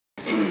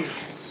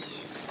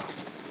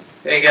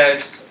Hey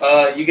guys,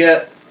 you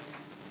got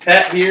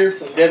Pat here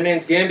from Dead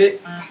Man's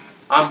Gambit.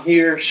 I'm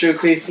here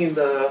showcasing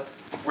the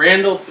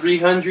Randall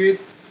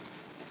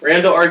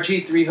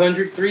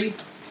RG3003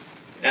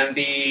 and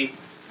the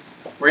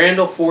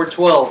Randall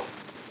 412.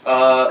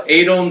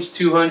 8 ohms,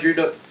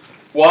 200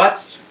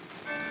 watts.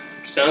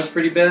 Sounds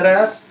pretty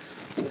badass.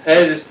 The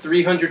head is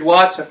 300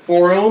 watts at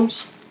 4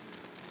 ohms.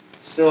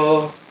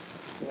 So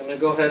I'm going to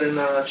go ahead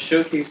and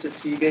showcase it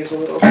to you guys a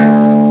little.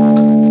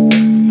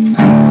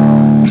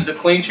 This is a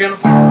clean channel.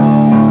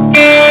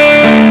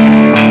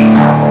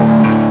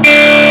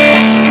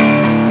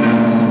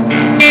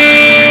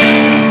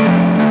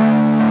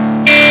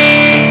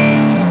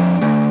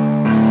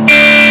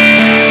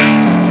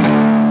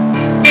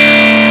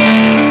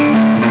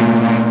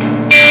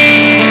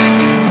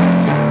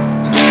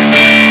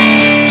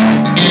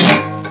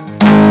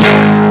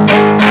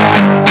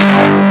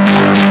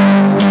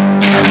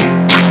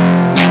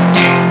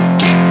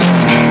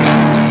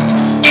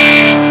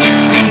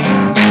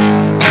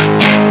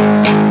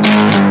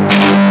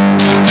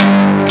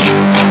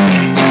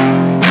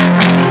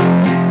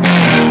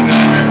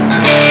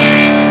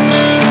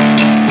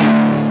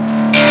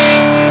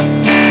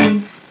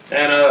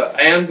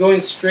 I'm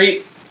going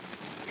straight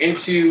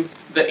into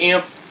the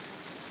amp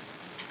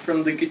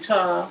from the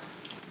guitar.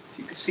 If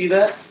you can see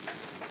that.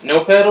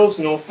 No pedals,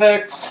 no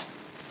effects,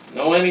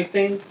 no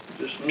anything.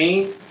 Just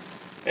me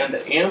and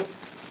the amp.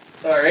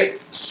 Alright,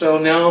 so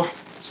now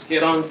let's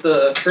get on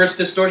the first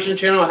distortion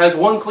channel. It has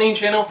 1 clean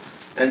channel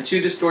and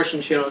 2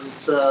 distortion channels.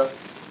 It's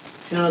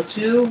channel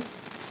 2,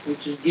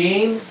 which is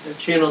gain, and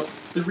channel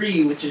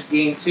 3, which is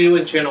gain 2,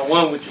 and channel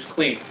 1, which is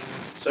clean.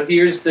 So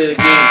here's the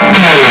gain.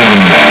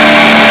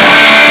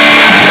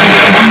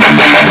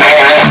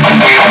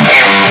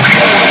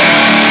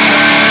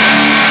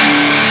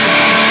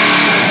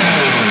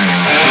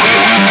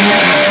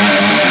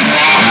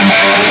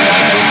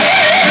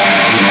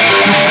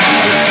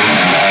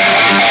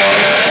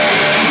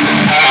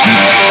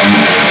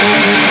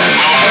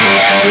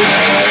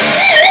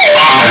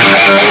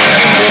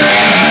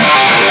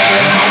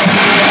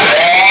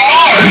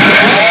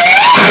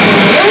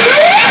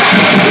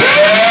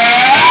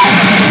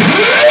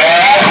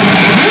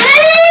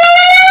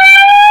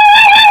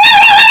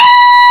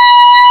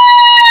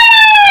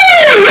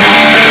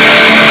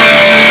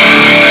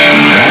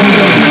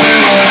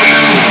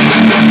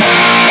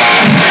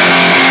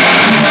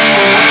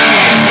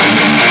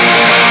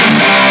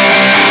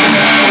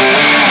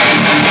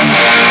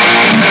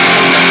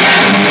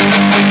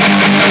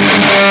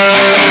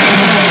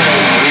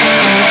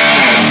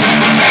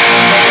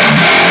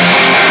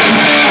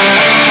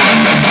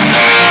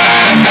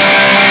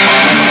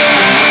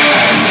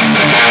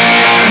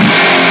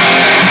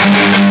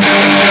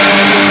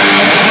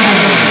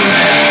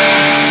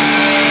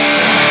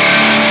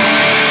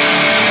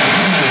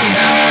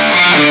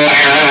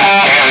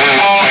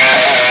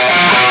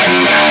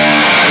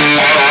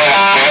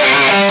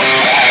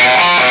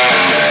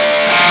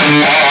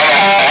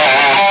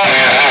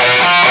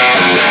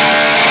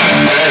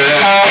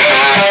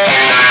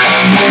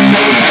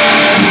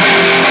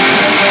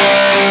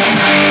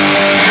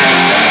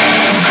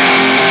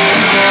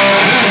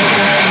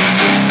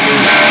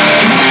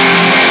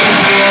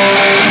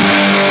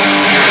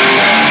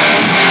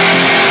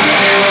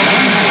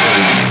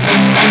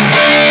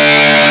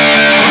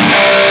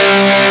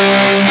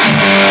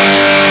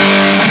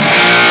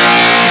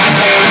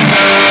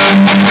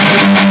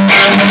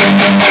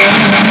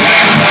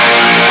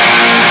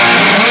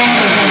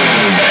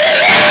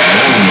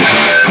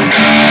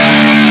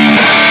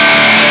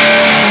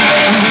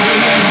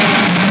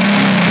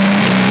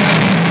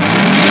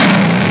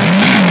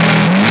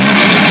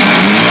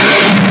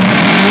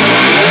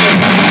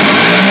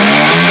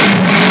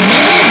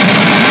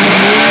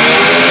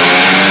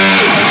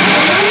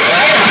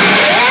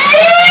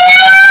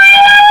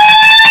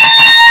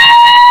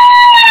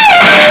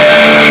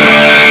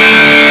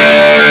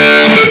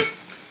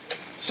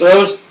 So that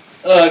was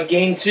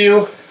gain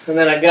 2, and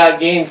then I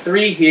got gain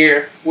 3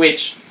 here,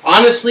 which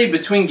honestly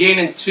between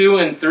gain 2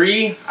 and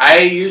 3, 1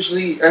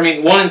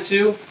 and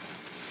 2,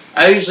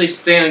 I usually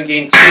stay on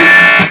gain 2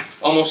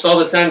 almost all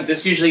the time.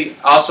 This usually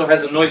also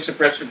has a noise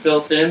suppressor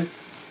built in,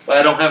 but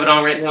I don't have it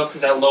on right now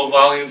because at low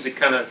volumes it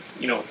kind of,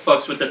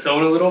 fucks with the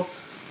tone a little.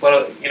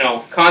 But,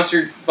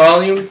 concert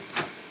volume,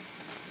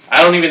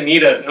 I don't even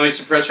need a noise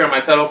suppressor on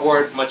my pedal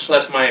board, much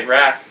less my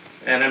rack.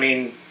 And I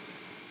mean,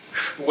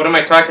 what am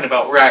I talking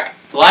about, rack?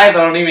 Live, I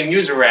don't even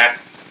use a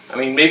rack. I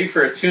mean, maybe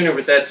for a tuner,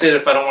 but that's it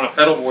if I don't want a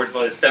pedal board.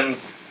 But then,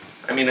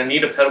 I mean, I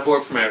need a pedal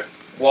board for my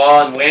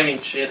wah and whammy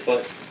shit.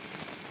 But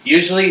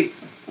usually,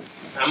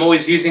 I'm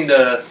always using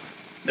the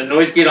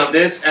noise gate on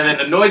this. And then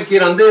the noise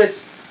gate on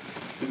this,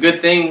 the good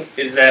thing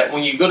is that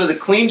when you go to the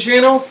clean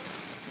channel,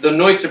 the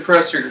noise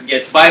suppressor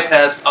gets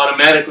bypassed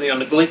automatically on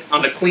the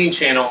clean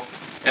channel.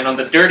 And on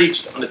the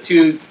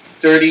 2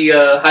 dirty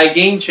high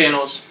gain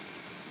channels,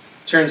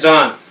 turns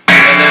on.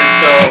 And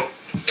then so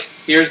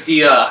here's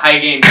the high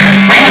gain.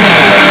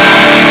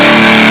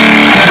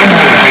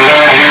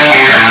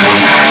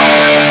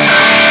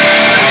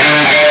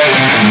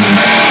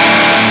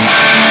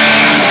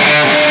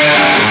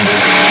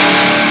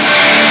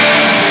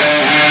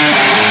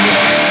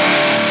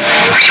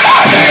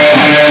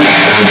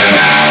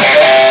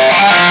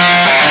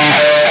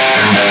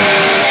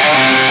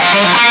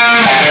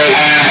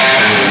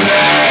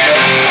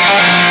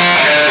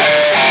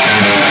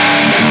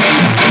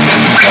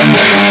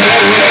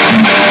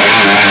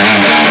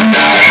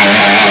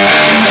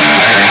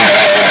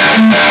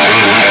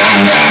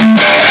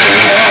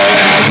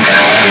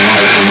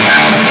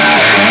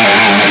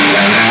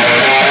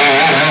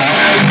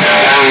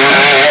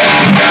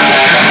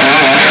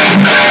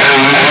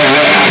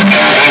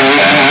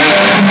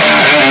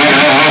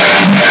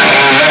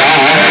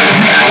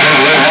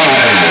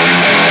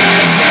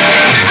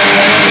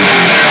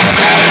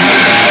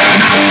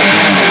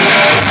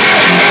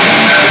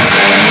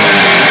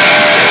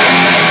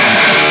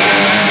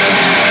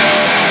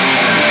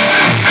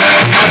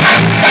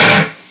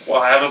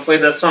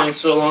 played that song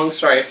so long.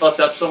 Sorry I fucked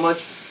up so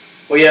much.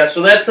 Well, yeah,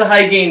 so that's the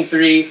high gain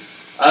 3.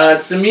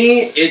 To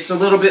me, it's a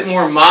little bit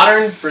more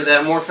modern for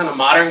that more kind of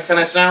modern kind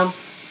of sound.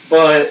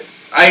 But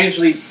I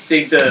usually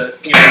dig the,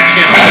 you know,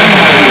 channel.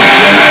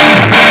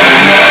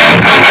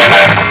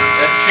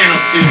 That's channel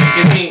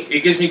 2.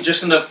 It gives me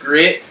just enough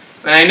grit.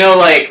 And I know,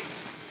 like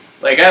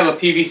I have a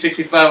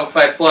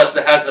PV6505 Plus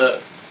that has a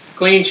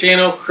clean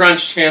channel,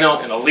 crunch channel,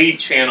 and a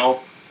lead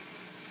channel.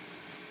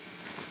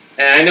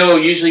 And I know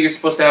usually you're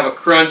supposed to have a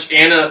crunch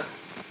and a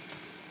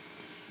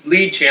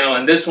lead channel,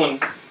 and this one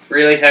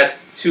really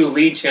has 2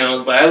 lead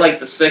channels, but I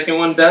like the second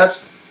one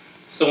best.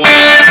 It's the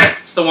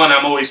one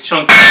I'm always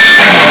chunking.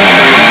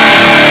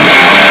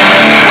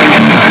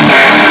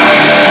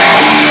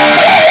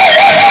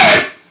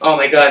 Oh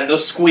my god, and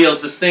those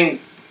squeals, this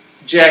thing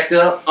jacked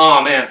up,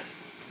 oh man,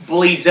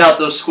 bleeds out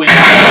those squeals.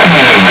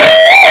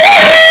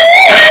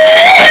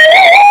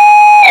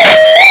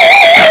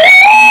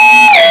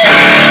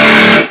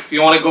 If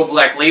you want to go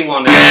Black Label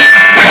on it.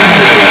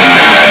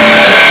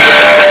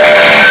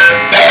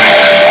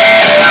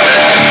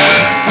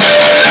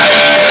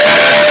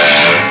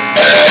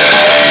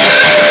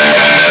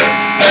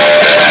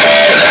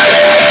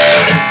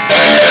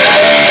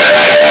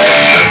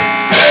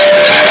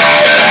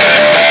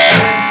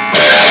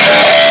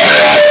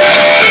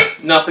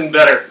 Nothing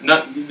better.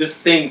 This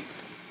thing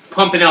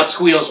pumping out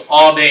squeals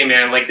all day,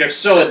 man. Like, they're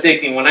so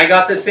addicting. When I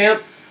got this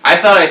amp, I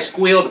thought I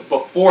squealed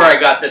before I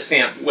got this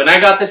amp. When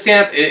I got this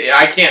amp,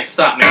 I can't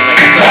stop, man.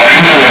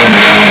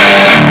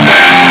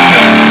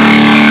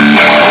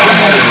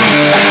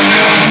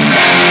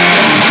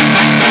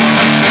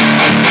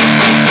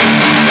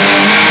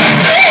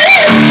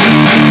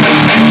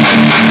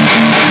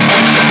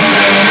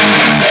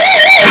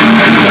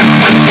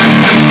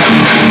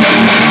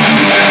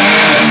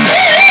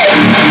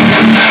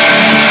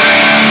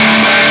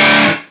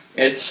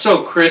 It's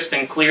so crisp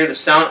and clear, the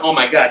sound, oh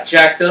my god,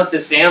 jacked up.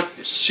 This amp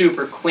is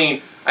super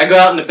clean. I go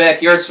out in the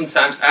backyard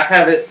sometimes, I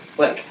have it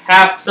like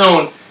half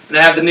tone, and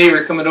I have the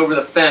neighbor coming over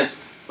the fence,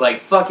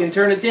 like, fucking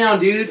turn it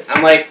down, dude.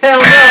 I'm like,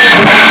 hell no!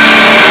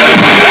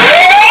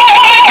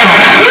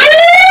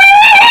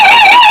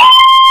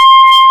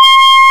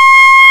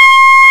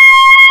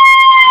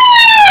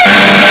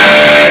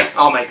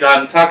 Oh my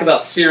god, and talk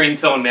about searing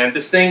tone, man.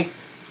 This thing,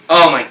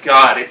 oh my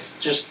god, it's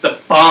just the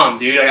bomb,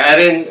 dude. I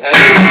didn't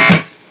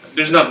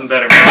there's nothing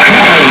better.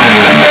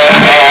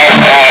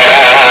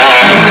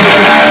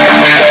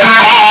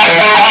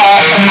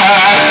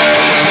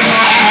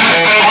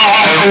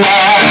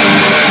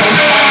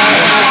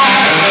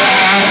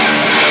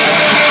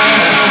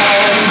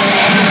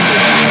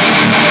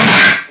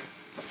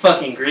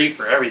 Fucking great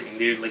for everything,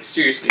 dude. Like,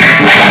 seriously.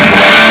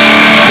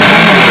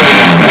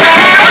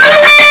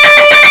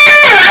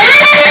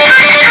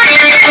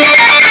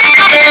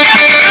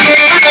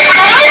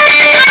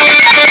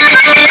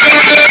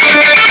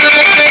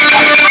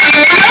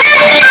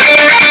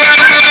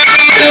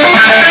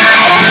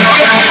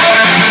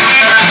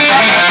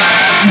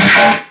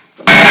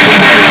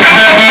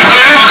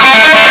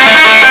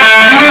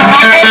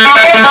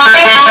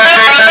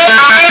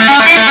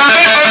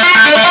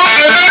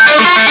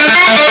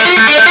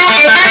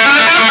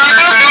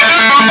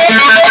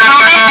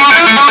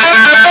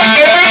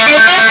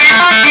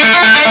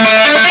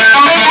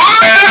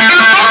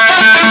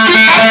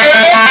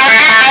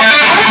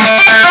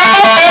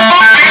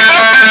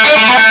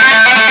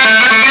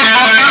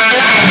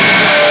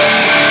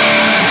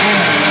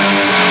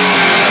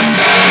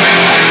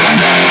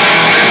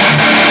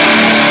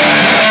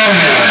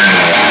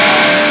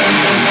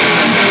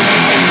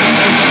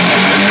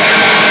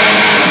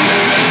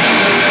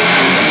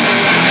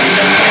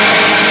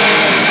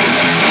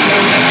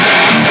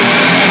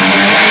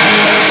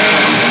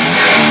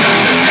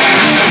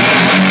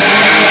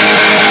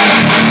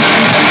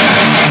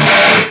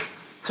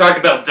 Talk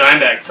about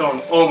Dimebag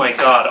tone, oh my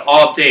god,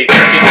 all day.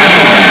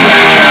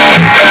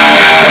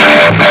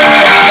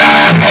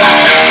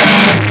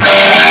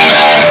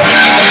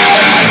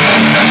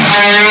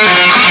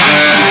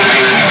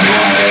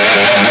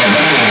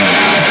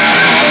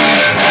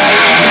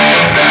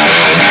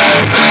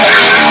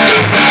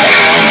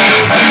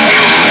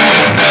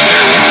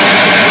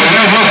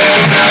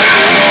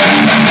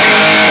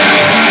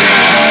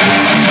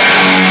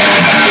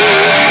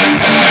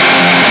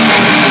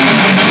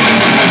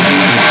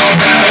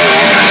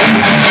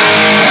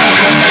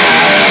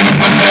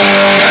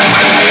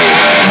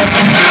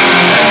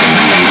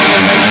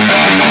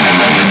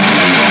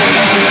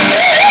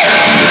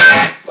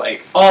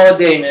 All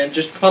day, man,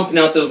 just pumping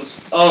out those,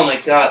 oh my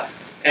god.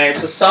 And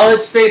it's a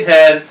solid state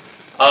head,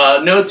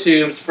 no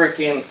tubes,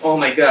 freaking, oh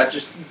my god,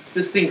 just,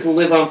 this thing can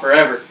live on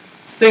forever.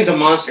 This thing's a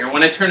monster, and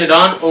when I turn it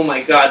on, oh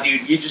my god,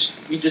 dude, you just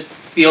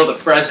feel the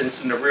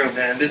presence in the room,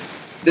 man.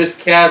 This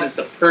cab is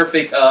the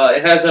perfect,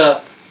 it has a,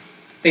 I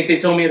think they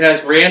told me it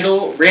has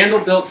Randall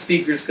built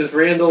speakers, because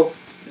Randall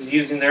is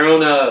using their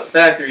own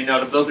factory now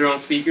to build their own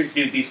speakers,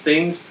 dude, these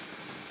things.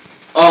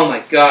 Oh my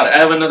god, I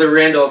have another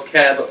Randall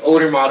cab,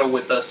 older model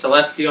with a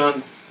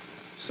Celestion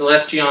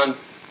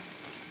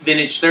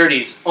Vintage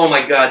 30s. Oh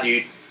my god,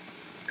 dude.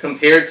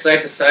 compared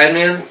side to side,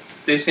 man,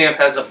 this amp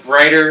has a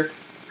brighter,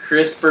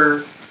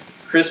 crispier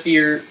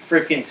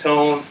freaking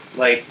tone.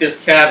 Like, this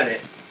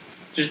cabinet,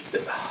 just,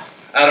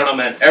 I don't know,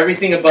 man.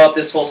 Everything about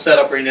this whole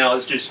setup right now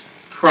is just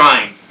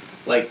prime.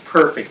 Like,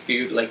 perfect,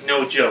 dude. Like,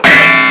 no joke.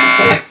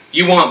 Like,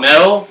 you want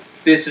metal?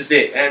 This is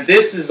it. And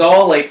this is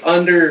all, like,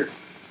 under,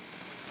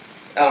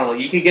 I don't know,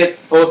 you could get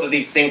both of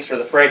these things for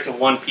the price of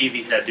one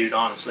PV head, dude,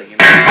 honestly. You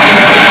know?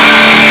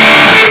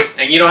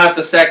 And you don't have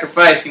to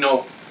sacrifice, you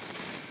know,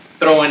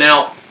 throwing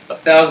out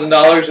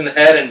 $1,000 in the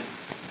head and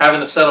having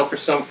to settle for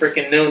some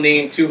freaking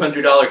no-name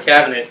 $200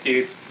 cabinet,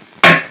 dude.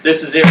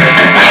 This is it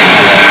right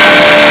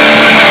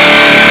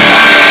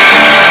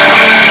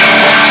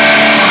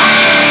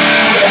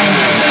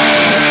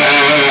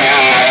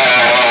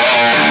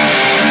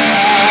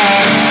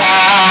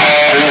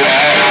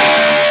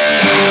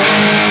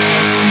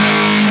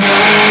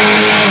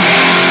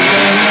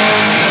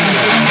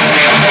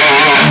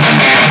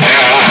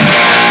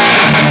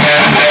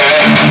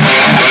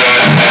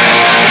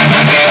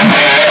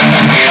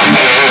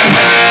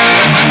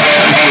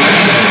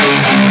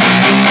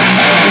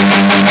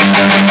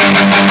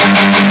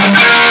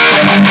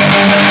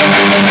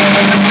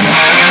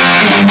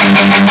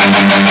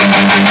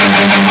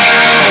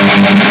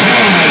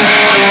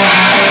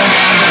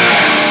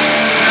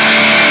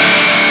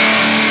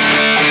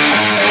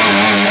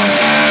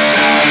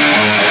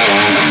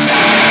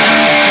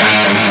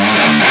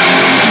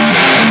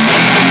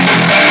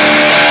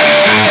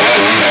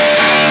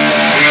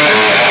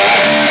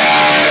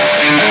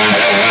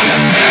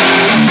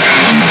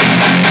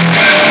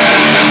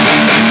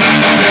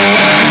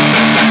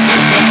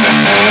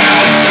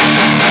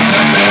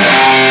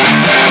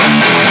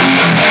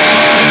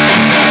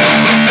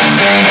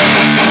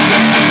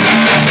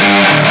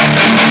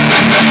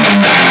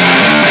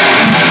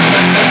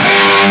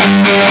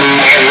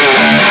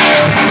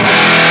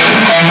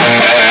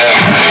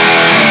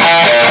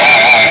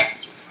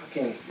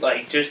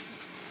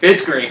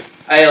It's great.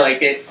 I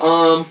like it.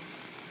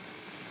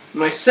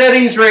 My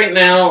settings right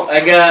now,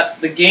 I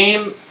got the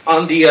gain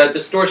on the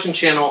distortion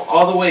channel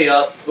all the way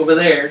up over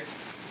there.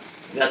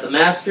 I got the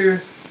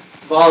master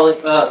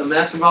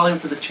volume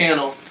for the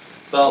channel,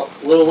 about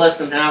a little less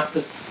than half,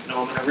 because you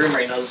know I'm in a room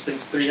right now. This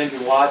thing's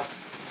 300 watts.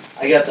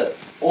 I got the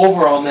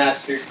overall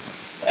master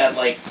at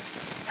like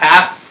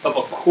half of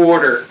a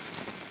quarter.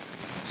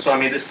 So I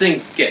mean, this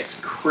thing gets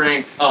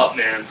cranked up,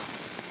 man.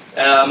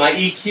 My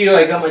EQ,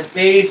 I got my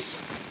bass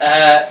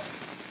at,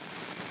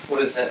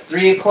 what is that,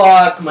 3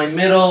 o'clock, my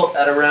middle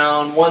at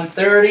around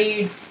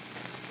 1:30,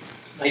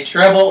 my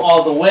treble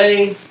all the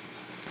way,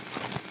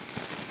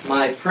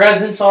 my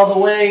presence all the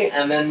way,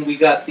 and then we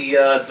got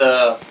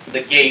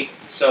the gate,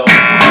 so...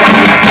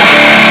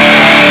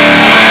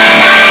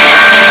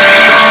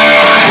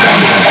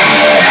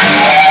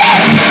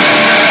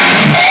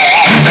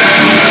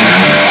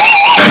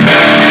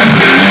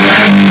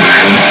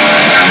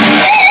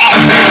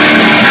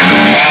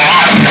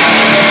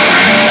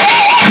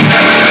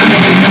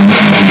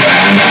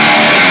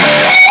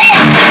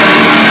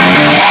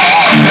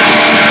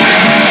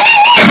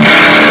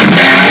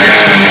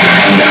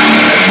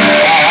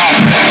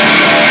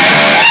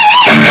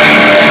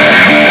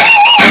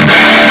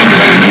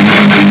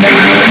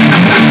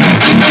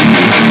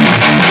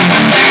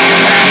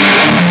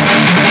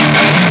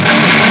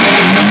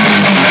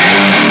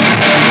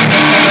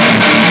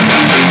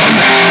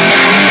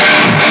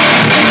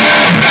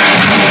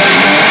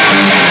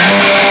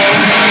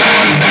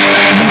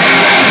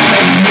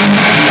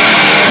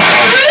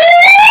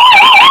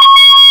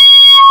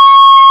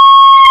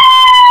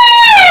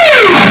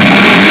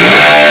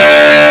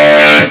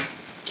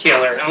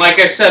 Like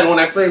I said, when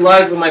I play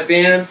live with my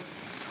band,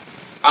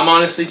 I'm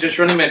honestly just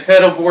running my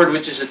pedal board,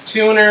 which is a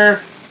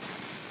tuner,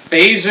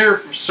 phaser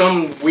for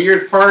some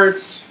weird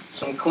parts,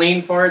 some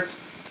clean parts,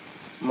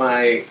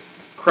 my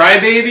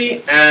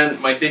Crybaby, and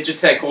my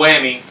Digitech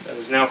Whammy that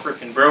is now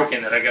freaking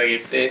broken that I gotta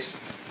get fixed.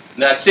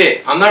 And that's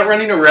it. I'm not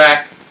running a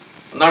rack.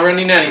 I'm not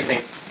running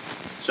anything.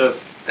 So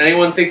if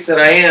anyone thinks that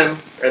I am,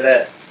 or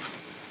that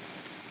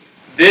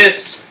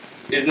this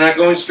is not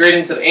going straight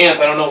into the amp,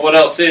 I don't know what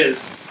else is.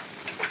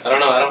 I don't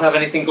know, I don't have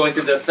anything going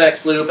through the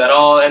effects loop at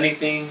all,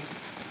 anything.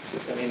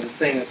 I mean, this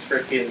thing is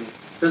freaking,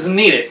 doesn't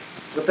need it.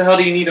 What the hell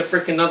do you need a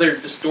freaking other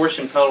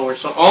distortion pedal or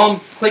something? All I'm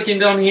clicking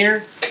down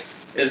here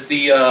is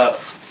the,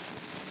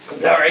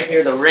 right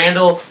here, the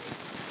Randall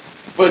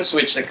foot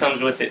switch that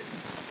comes with it.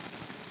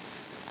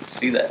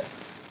 See that?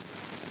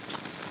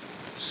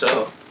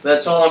 So,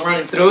 that's all I'm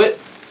running through it.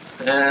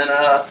 And,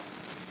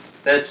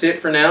 that's it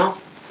for now.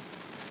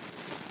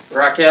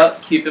 Rock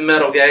out, keep it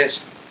metal, guys.